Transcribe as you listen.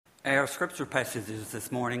Our scripture passages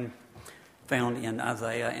this morning, found in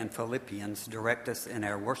Isaiah and Philippians, direct us in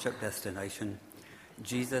our worship destination.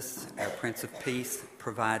 Jesus, our Prince of Peace,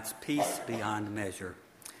 provides peace beyond measure.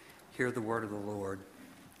 Hear the word of the Lord.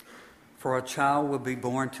 For a child will be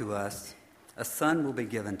born to us, a son will be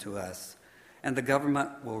given to us, and the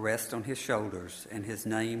government will rest on his shoulders, and his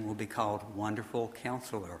name will be called Wonderful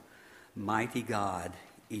Counselor, Mighty God,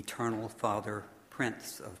 Eternal Father,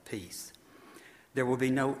 Prince of Peace. There will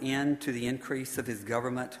be no end to the increase of his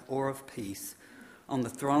government or of peace on the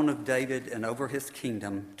throne of David and over his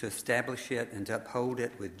kingdom, to establish it and to uphold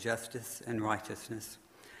it with justice and righteousness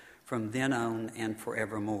from then on and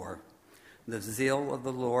forevermore. The zeal of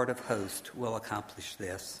the Lord of hosts will accomplish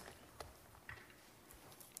this.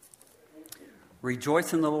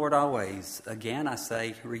 Rejoice in the Lord always. Again I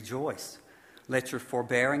say, rejoice. Let your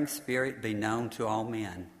forbearing spirit be known to all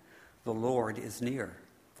men. The Lord is near.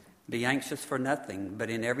 Be anxious for nothing, but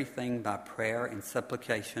in everything by prayer and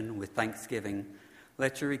supplication with thanksgiving,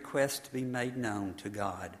 let your requests be made known to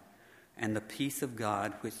God. And the peace of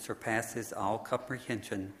God, which surpasses all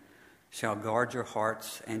comprehension, shall guard your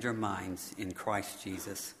hearts and your minds in Christ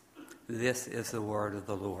Jesus. This is the word of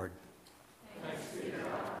the Lord. Thanks be to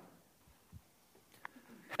God.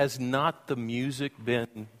 Has not the music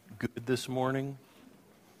been good this morning?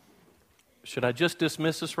 Should I just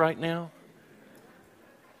dismiss us right now?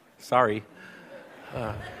 Sorry.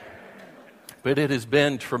 But it has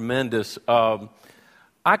been tremendous.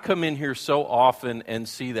 I come in here so often and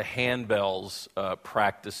see the handbells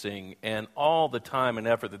practicing, and all the time and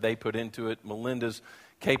effort that they put into it. Melinda's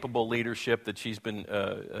capable leadership that she's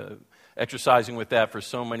been exercising with that for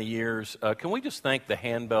so many years. Can we just thank the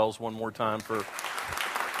handbells one more time for...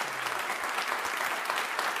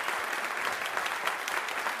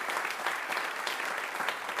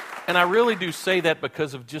 And I really do say that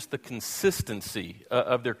because of just the consistency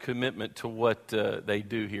of their commitment to what they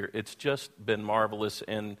do here. It's just been marvelous,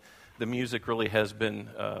 and the music really has been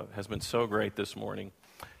so great this morning.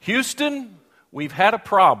 Houston, we've had a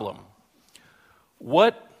problem.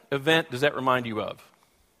 What event does that remind you of?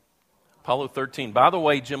 Apollo 13. By the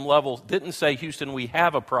way, Jim Lovell didn't say, Houston, we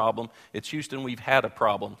have a problem. It's Houston, we've had a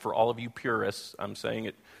problem. For all of you purists, I'm saying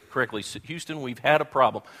it correctly. Houston, we've had a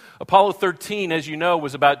problem. Apollo 13, as you know,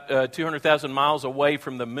 was about 200,000 miles away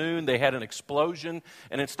from the moon. They had an explosion,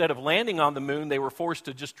 and instead of landing on the moon, they were forced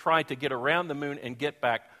to just try to get around the moon and get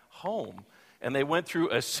back home. And they went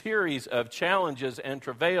through a series of challenges and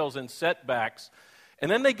travails and setbacks.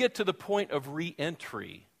 And then they get to the point of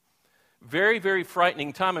re-entry. Very, very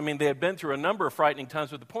frightening time. I mean, they had been through a number of frightening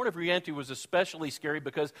times, but the point of re-entry was especially scary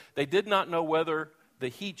because they did not know whether the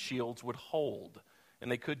heat shields would hold,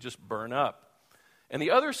 and they could just burn up. And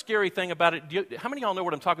the other scary thing about it, how many of y'all know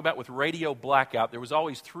what I'm talking about with radio blackout? There was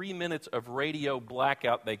always 3 minutes of radio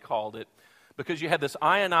blackout, they called it, because you had this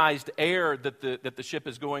ionized air that the ship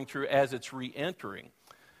is going through as it's re-entering.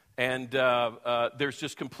 And there's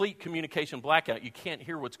just complete communication blackout. You can't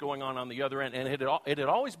hear what's going on the other end. And it had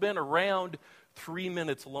always been around 3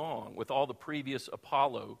 minutes long with all the previous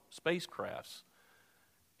Apollo spacecrafts.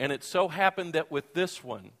 And it so happened that with this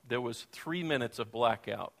one, there was 3 minutes of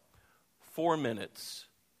blackout, 4 minutes,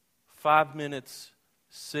 5 minutes,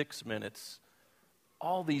 6 minutes,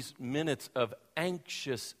 all these minutes of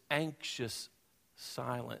anxious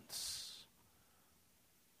silence.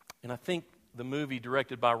 And I think the movie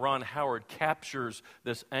directed by Ron Howard captures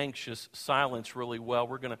this anxious silence really well.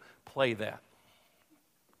 We're going to play that.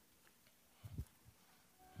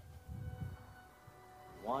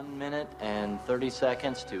 1 minute and 30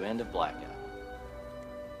 seconds to end of blackout.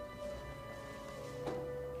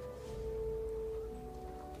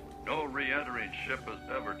 No re-entering ship has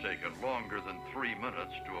ever taken longer than 3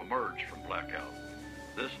 minutes to emerge from blackout.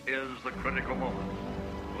 This is the critical moment.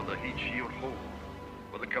 Will the heat shield hold?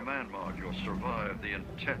 Will the command module survive the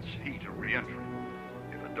intense heat of re-entry?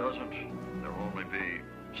 If it doesn't, there'll only be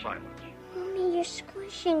silence. Mommy, you're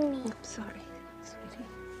squishing me. I'm sorry, sweetie.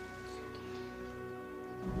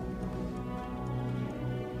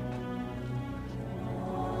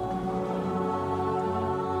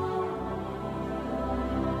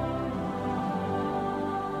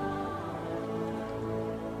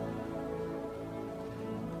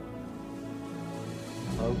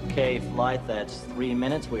 Okay, flight, that's 3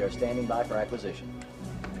 minutes. We are standing by for acquisition.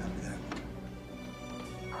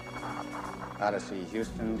 Odyssey,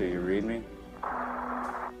 Houston, do you read me?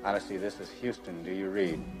 Odyssey, this is Houston, do you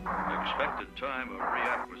read? The expected time of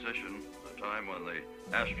reacquisition, the time when the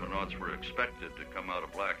astronauts were expected to come out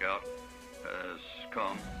of blackout, has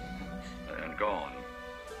come and gone.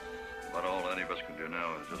 But all any of us can do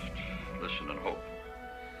now is just listen and hope.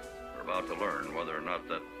 We're about to learn whether or not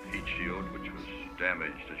that heat shield, which was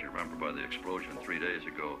damaged, as you remember, by the explosion 3 days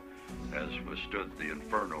ago, has withstood the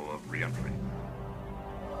inferno of re-entry.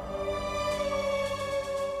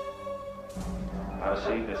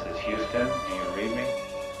 Odyssey, this is Houston. Do you read me?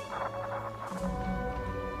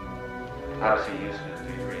 Odyssey, Houston,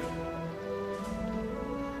 do you read me?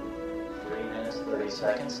 3 minutes, 30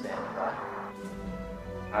 seconds, standing by.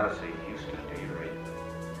 Odyssey, Houston, do you read me?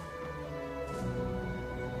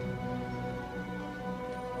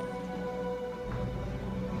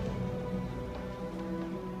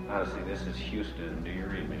 Odyssey, this is Houston. Do you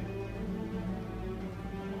read me?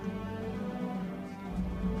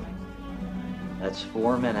 That's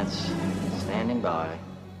 4 minutes, standing by.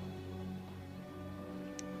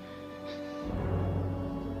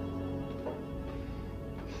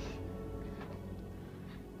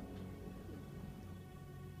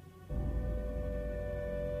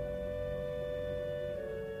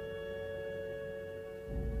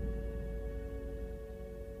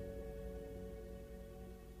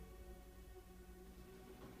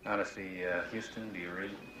 Odyssey, Houston, do you read?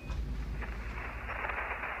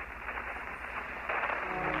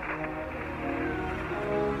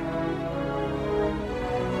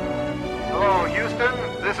 Hello, Houston.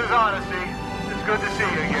 This is Odyssey. It's good to see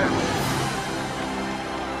you again.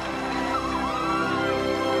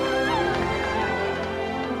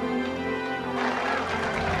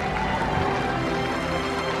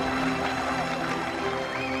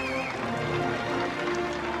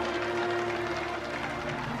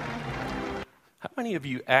 How many of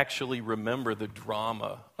you actually remember the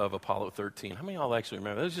drama of Apollo 13? How many of y'all actually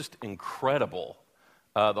remember? It was just incredible.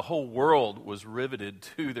 The whole world was riveted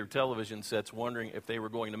to their television sets wondering if they were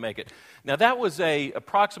going to make it. Now, that was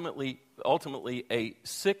ultimately a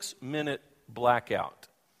 6-minute blackout.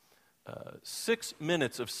 6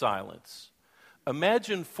 minutes of silence.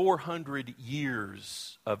 Imagine 400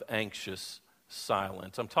 years of anxious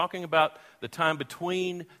silence. I'm talking about the time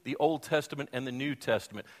between the Old Testament and the New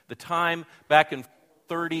Testament. The time back in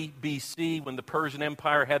 30 BC when the Persian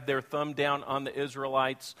Empire had their thumb down on the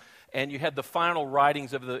Israelites, and you had the final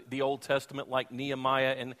writings of the Old Testament like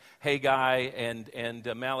Nehemiah and Haggai and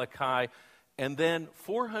Malachi, and then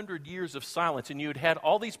 400 years of silence, and you had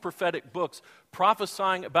all these prophetic books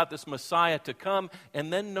prophesying about this Messiah to come,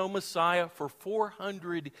 and then no Messiah for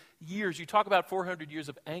 400 years. You talk about 400 years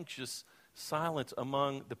of anxious silence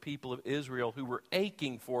among the people of Israel who were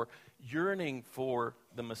aching for, yearning for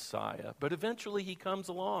the Messiah. But eventually he comes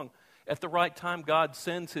along. At the right time, God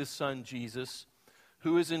sends his son Jesus,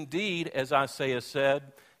 who is indeed, as Isaiah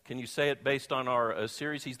said, can you say it based on our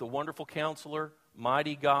series? He's the wonderful counselor,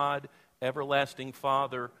 mighty God, everlasting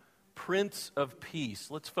Father, Prince of Peace.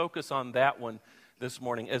 Let's focus on that one this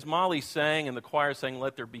morning. As Molly sang and the choir sang,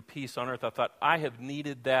 "Let there be peace on earth," I thought, I have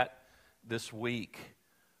needed that this week.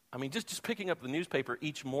 I mean, just picking up the newspaper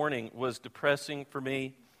each morning was depressing for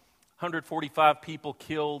me. 145 people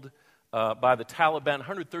killed by the Taliban,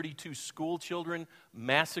 132 school children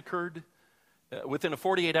massacred. Within a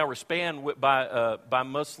 48-hour span by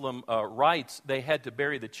Muslim rights, they had to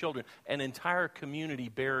bury the children. An entire community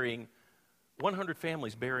burying, 100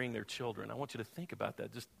 families burying their children. I want you to think about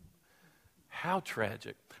that. Just how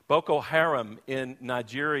tragic. Boko Haram in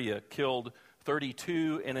Nigeria killed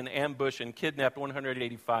 32 in an ambush and kidnapped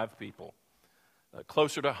 185 people.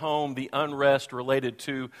 Closer to home, the unrest related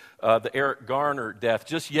to the Eric Garner death.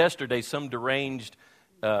 Just yesterday, some deranged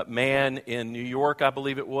man in New York, I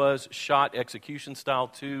believe it was, shot execution-style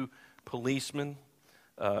 2 policemen.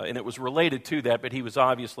 And it was related to that, but he was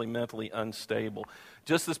obviously mentally unstable.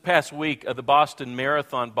 Just this past week, the Boston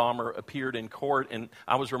Marathon bomber appeared in court, and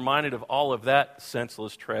I was reminded of all of that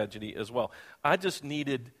senseless tragedy as well. I just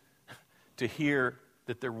needed to hear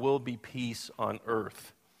that there will be peace on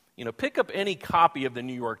earth. You know, pick up any copy of the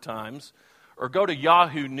New York Times or go to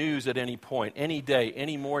Yahoo News at any point, any day,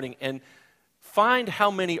 any morning, and find how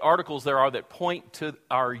many articles there are that point to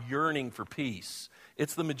our yearning for peace.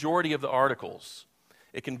 It's the majority of the articles.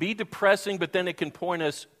 It can be depressing, but then it can point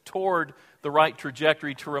us toward the right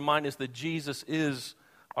trajectory to remind us that Jesus is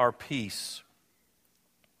our peace.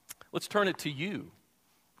 Let's turn it to you.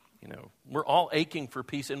 You know, we're all aching for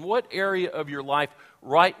peace. In what area of your life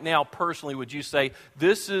right now personally would you say,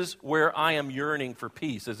 this is where I am yearning for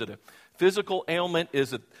peace? Is it a physical ailment?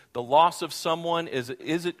 Is it the loss of someone? Is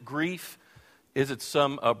it grief? Is it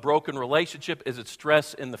some broken relationship? Is it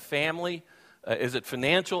stress in the family? Is it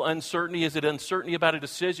financial uncertainty? Is it uncertainty about a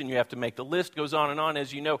decision you have to make? The list goes on,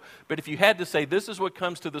 as you know. But if you had to say, this is what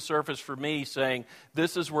comes to the surface for me, saying,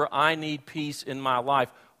 this is where I need peace in my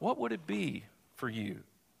life, what would it be for you?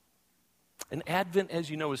 And Advent, as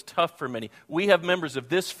you know, is tough for many. We have members of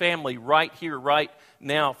this family right here, right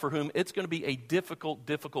now, for whom it's going to be a difficult,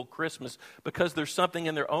 difficult Christmas because there's something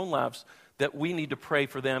in their own lives that we need to pray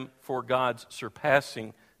for them for God's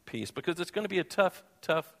surpassing peace, because it's going to be a tough,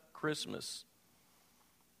 tough Christmas.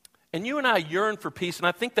 And you and I yearn for peace, and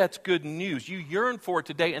I think that's good news. You yearn for it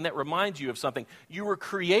today, and that reminds you of something. You were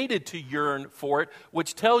created to yearn for it,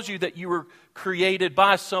 which tells you that you were created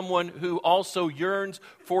by someone who also yearns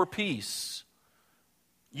for peace.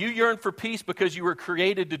 You yearn for peace because you were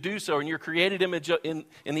created to do so, and you're created in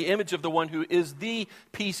the image of the one who is the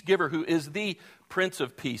peace giver, who is the Prince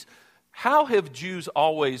of Peace. How have Jews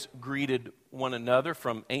always greeted one another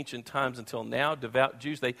from ancient times until now? Devout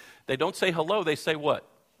Jews, they don't say hello, they say what?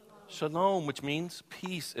 Shalom, which means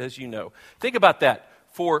peace, as you know. Think about that.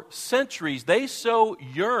 For centuries, they so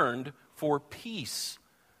yearned for peace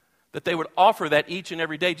that they would offer that each and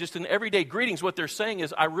every day. Just in everyday greetings, what they're saying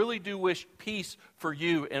is, I really do wish peace for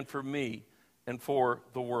you and for me and for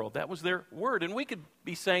the world. That was their word. And we could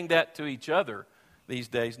be saying that to each other these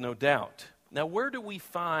days, no doubt. Now, where do we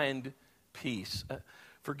find peace?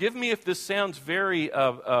 Forgive me if this sounds very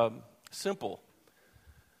simple,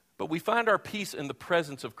 but we find our peace in the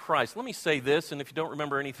presence of Christ. Let me say this, and if you don't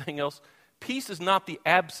remember anything else, peace is not the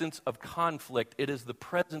absence of conflict, it is the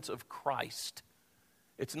presence of Christ.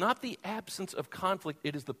 It's not the absence of conflict,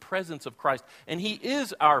 it is the presence of Christ. And He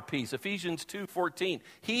is our peace. Ephesians 2:14.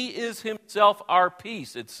 He is Himself our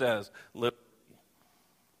peace, it says.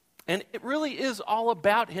 And it really is all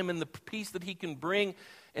about Him and the peace that He can bring.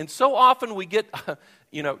 And so often we get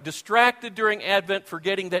distracted during Advent,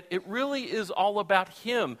 forgetting that it really is all about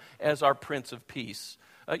Him as our Prince of Peace.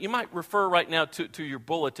 You might refer right now to your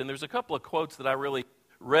bulletin. There's a couple of quotes that I really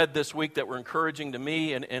read this week that were encouraging to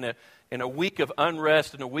me in a week of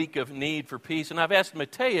unrest and a week of need for peace. And I've asked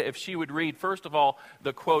Matea if she would read, first of all,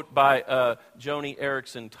 the quote by Joni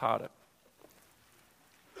Eareckson Tada.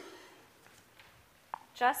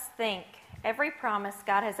 Just think, every promise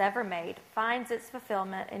God has ever made finds its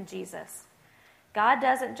fulfillment in Jesus. God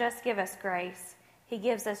doesn't just give us grace, He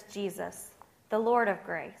gives us Jesus, the Lord of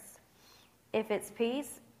grace. If it's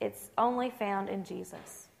peace, it's only found in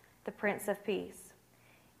Jesus, the Prince of Peace.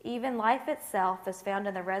 Even life itself is found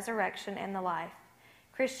in the resurrection and the life.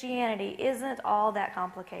 Christianity isn't all that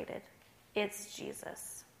complicated. It's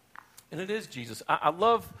Jesus. And it is Jesus. I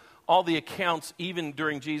love all the accounts, even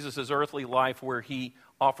during Jesus' earthly life, where He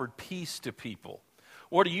offered peace to people.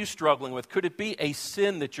 What are you struggling with? Could it be a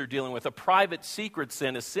sin that you're dealing with, a private secret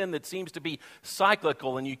sin, a sin that seems to be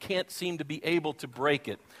cyclical and you can't seem to be able to break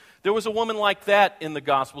it? There was a woman like that in the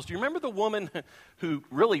Gospels. Do you remember the woman who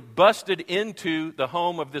really busted into the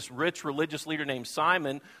home of this rich religious leader named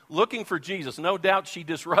Simon looking for Jesus? No doubt she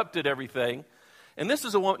disrupted everything. And this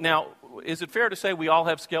is a woman. Now, is it fair to say we all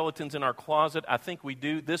have skeletons in our closet? I think we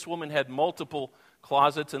do. This woman had multiple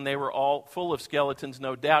closets, and they were all full of skeletons,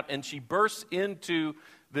 no doubt. And she bursts into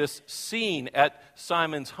this scene at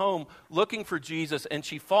Simon's home looking for Jesus, and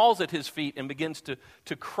she falls at His feet and begins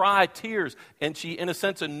to cry tears. And she, in a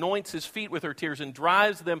sense, anoints His feet with her tears and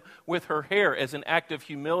dries them with her hair as an act of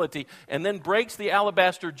humility, and then breaks the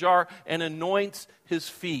alabaster jar and anoints His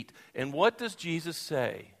feet. And what does Jesus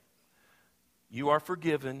say? You are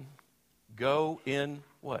forgiven. Go in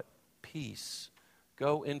what? Peace.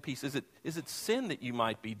 Go in peace. Is it sin that you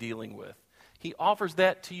might be dealing with? He offers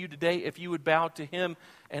that to you today if you would bow to Him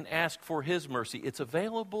and ask for His mercy. It's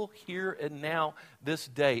available here and now this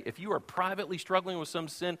day. If you are privately struggling with some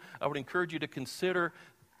sin, I would encourage you to consider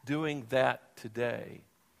doing that today.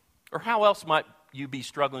 Or how else might you be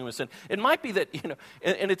struggling with sin? It might be that,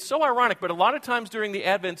 and it's so ironic, but a lot of times during the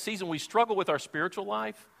Advent season, we struggle with our spiritual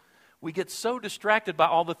life. We get so distracted by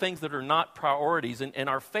all the things that are not priorities, and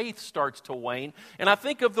our faith starts to wane. And I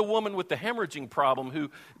think of the woman with the hemorrhaging problem who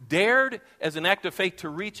dared, as an act of faith, to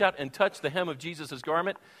reach out and touch the hem of Jesus'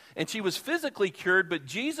 garment. And she was physically cured, but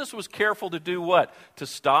Jesus was careful to do what? To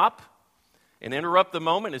stop and interrupt the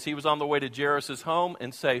moment as He was on the way to Jairus' home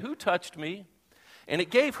and say, "Who touched me?" And it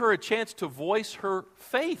gave her a chance to voice her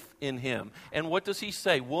faith in Him. And what does He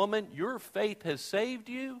say? "Woman, your faith has saved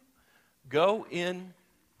you. Go in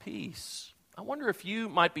peace." I wonder if you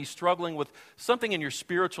might be struggling with something in your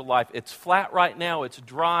spiritual life. It's flat right now. It's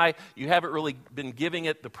dry. You haven't really been giving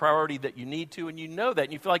it the priority that you need to, and you know that.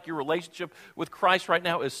 And you feel like your relationship with Christ right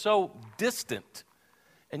now is so distant.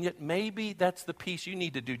 And yet maybe that's the peace you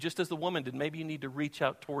need to do. Just as the woman did, maybe you need to reach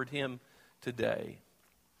out toward Him today.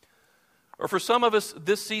 Or for some of us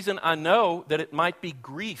this season, I know that it might be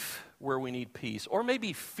grief where we need peace, or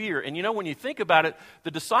maybe fear. And when you think about it,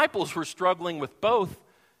 the disciples were struggling with both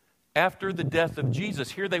after the death of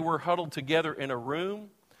Jesus. Here they were huddled together in a room,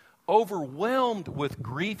 overwhelmed with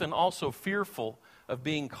grief and also fearful of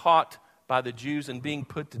being caught by the Jews and being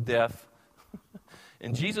put to death.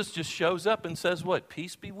 And Jesus just shows up and says what?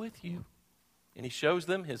 Peace be with you. And he shows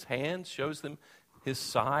them his hands, shows them his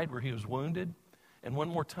side where he was wounded. And one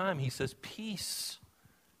more time he says, peace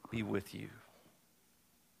be with you.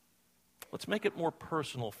 Let's make it more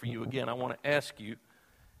personal for you. Again, I want to ask you,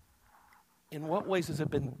 in what ways has it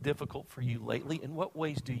been difficult for you lately? In what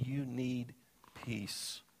ways do you need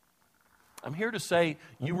peace? I'm here to say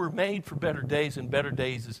you were made for better days, and better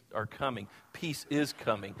days are coming. Peace is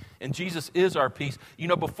coming, and Jesus is our peace. You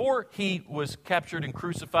know, before he was captured and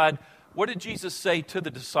crucified, what did Jesus say to the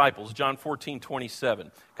disciples? John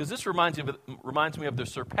 14:27. Because this reminds me of the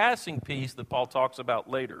surpassing peace that Paul talks about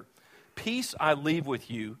later. Peace I leave with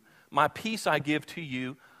you, my peace I give to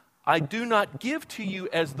you. I do not give to you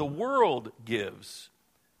as the world gives.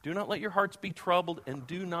 Do not let your hearts be troubled, and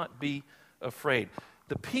do not be afraid.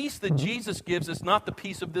 The peace that Jesus gives is not the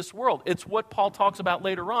peace of this world. It's what Paul talks about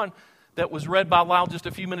later on that was read by Lyle just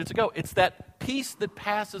a few minutes ago. It's that peace that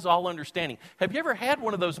passes all understanding. Have you ever had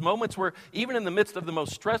one of those moments where even in the midst of the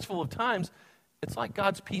most stressful of times, it's like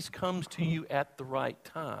God's peace comes to you at the right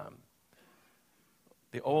time?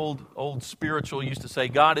 The old spiritual used to say,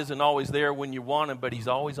 God isn't always there when you want him, but he's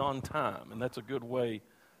always on time. And that's a good way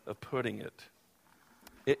of putting it.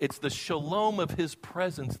 It's the shalom of his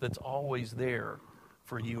presence that's always there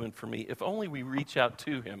for you and for me, if only we reach out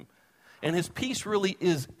to him. And his peace really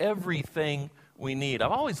is everything we need.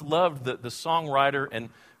 I've always loved the songwriter and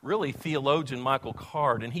really theologian Michael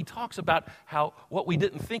Card, and he talks about how what we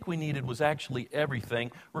didn't think we needed was actually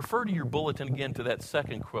everything. Refer to your bulletin again to that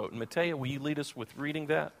second quote. And Matea, will you lead us with reading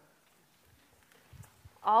that?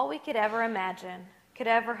 All we could ever imagine, could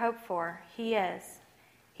ever hope for, he is.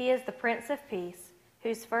 He is the Prince of Peace,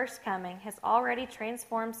 whose first coming has already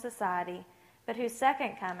transformed society, but whose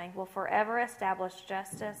second coming will forever establish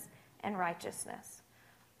justice and righteousness.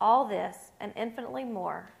 All this and infinitely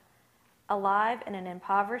more, alive in an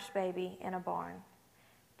impoverished baby in a barn.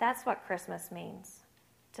 That's what Christmas means.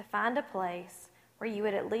 To find a place where you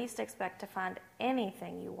would at least expect to find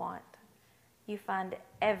anything you want. You find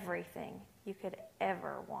everything you could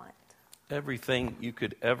ever want. Everything you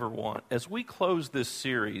could ever want. As we close this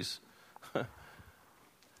series,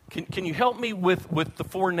 Can you help me with the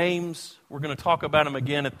four names? We're going to talk about them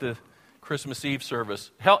again at the Christmas Eve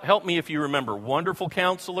service. Help me if you remember. Wonderful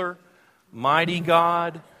Counselor, Mighty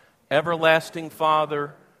God, Everlasting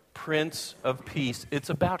Father, Prince of Peace. It's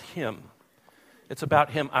about him. It's about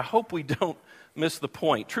him. I hope we don't miss the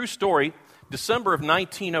point. True story, December of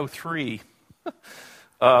 1903,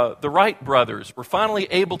 the Wright brothers were finally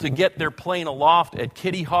able to get their plane aloft at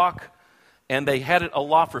Kitty Hawk. And they had it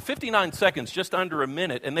aloft for 59 seconds, just under a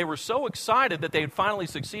minute. And they were so excited that they had finally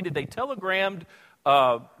succeeded, they telegrammed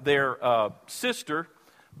their sister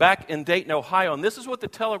back in Dayton, Ohio. And this is what the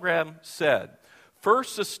telegram said.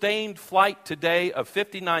 First sustained flight today of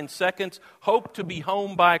 59 seconds. Hope to be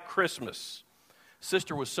home by Christmas.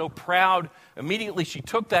 Sister was so proud. Immediately she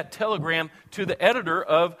took that telegram to the editor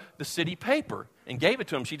of the city paper and gave it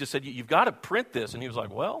to him. She just said, you've got to print this. And he was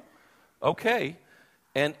like, well, okay.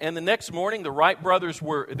 And the next morning, the Wright brothers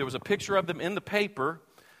there was a picture of them in the paper,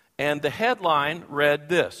 and the headline read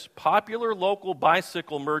this: Popular local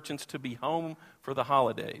bicycle merchants to be home for the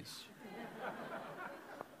holidays.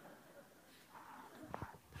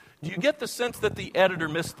 Do you get the sense that the editor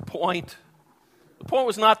missed the point? The point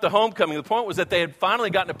was not the homecoming. The point was that they had finally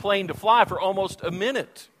gotten a plane to fly for almost a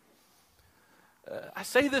minute. I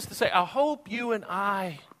say this to say, I hope you and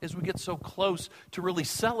I, as we get so close to really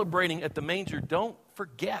celebrating at the manger, don't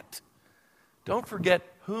forget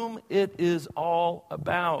whom it is all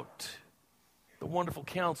about. The Wonderful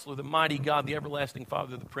Counselor, the Mighty God, the Everlasting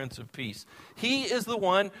Father, the Prince of Peace. He is the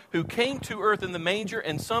one who came to earth in the manger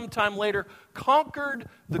and sometime later conquered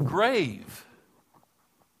the grave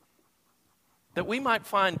that we might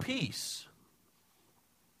find peace.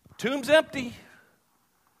 Tomb's empty.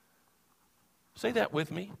 Say that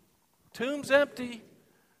with me. Tomb's empty.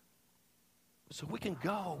 So we can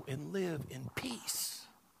go and live in peace.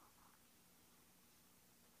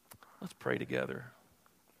 Let's pray together.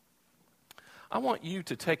 I want you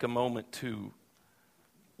to take a moment to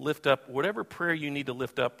lift up whatever prayer you need to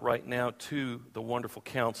lift up right now to the Wonderful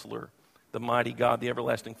Counselor, the Mighty God, the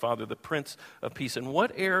Everlasting Father, the Prince of Peace. In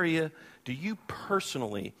what area do you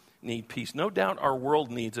personally need peace? No doubt our world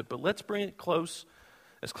needs it, but let's bring it close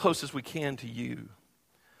as we can to you.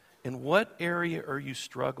 In what area are you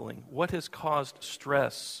struggling? What has caused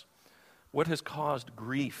stress? What has caused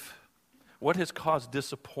grief? What has caused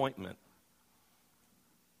disappointment?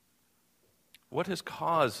 What has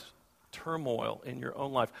caused turmoil in your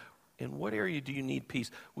own life? In what area do you need peace?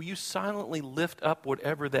 Will you silently lift up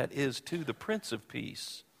whatever that is to the Prince of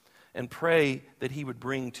Peace and pray that he would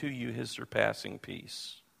bring to you his surpassing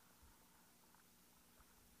peace?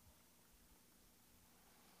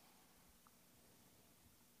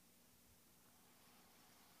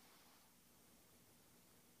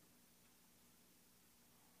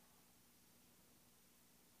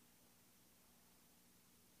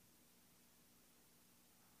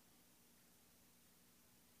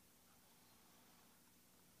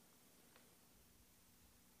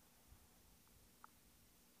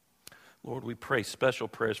 Lord, we pray special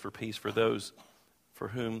prayers for peace for those for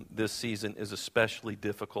whom this season is especially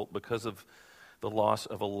difficult because of the loss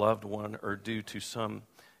of a loved one or due to some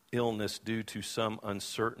illness, due to some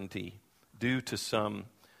uncertainty, due to some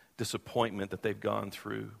disappointment that they've gone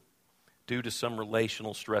through, due to some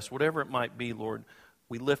relational stress, whatever it might be, Lord,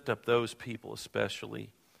 we lift up those people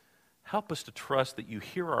especially. Help us to trust that you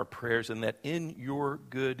hear our prayers and that in your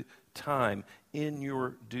good time, in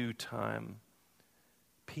your due time,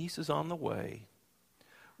 peace is on the way.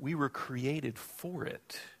 We were created for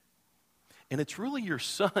it. And it's really your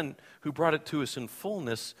Son who brought it to us in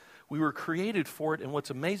fullness. We were created for it, and what's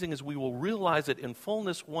amazing is we will realize it in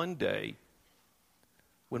fullness one day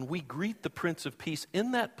when we greet the Prince of Peace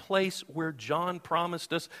in that place where John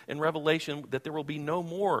promised us in Revelation that there will be no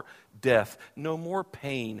more death, no more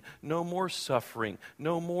pain, no more suffering,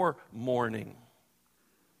 no more mourning.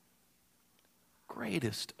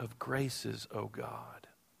 Greatest of graces, O God.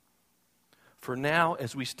 For now,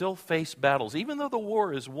 as we still face battles, even though the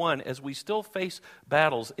war is won, as we still face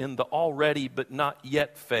battles in the already but not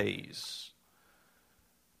yet phase,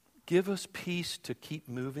 give us peace to keep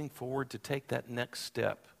moving forward, to take that next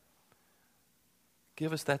step.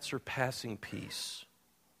 Give us that surpassing peace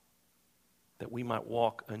that we might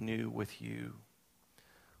walk anew with you.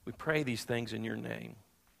 We pray these things in your name.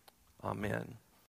 Amen.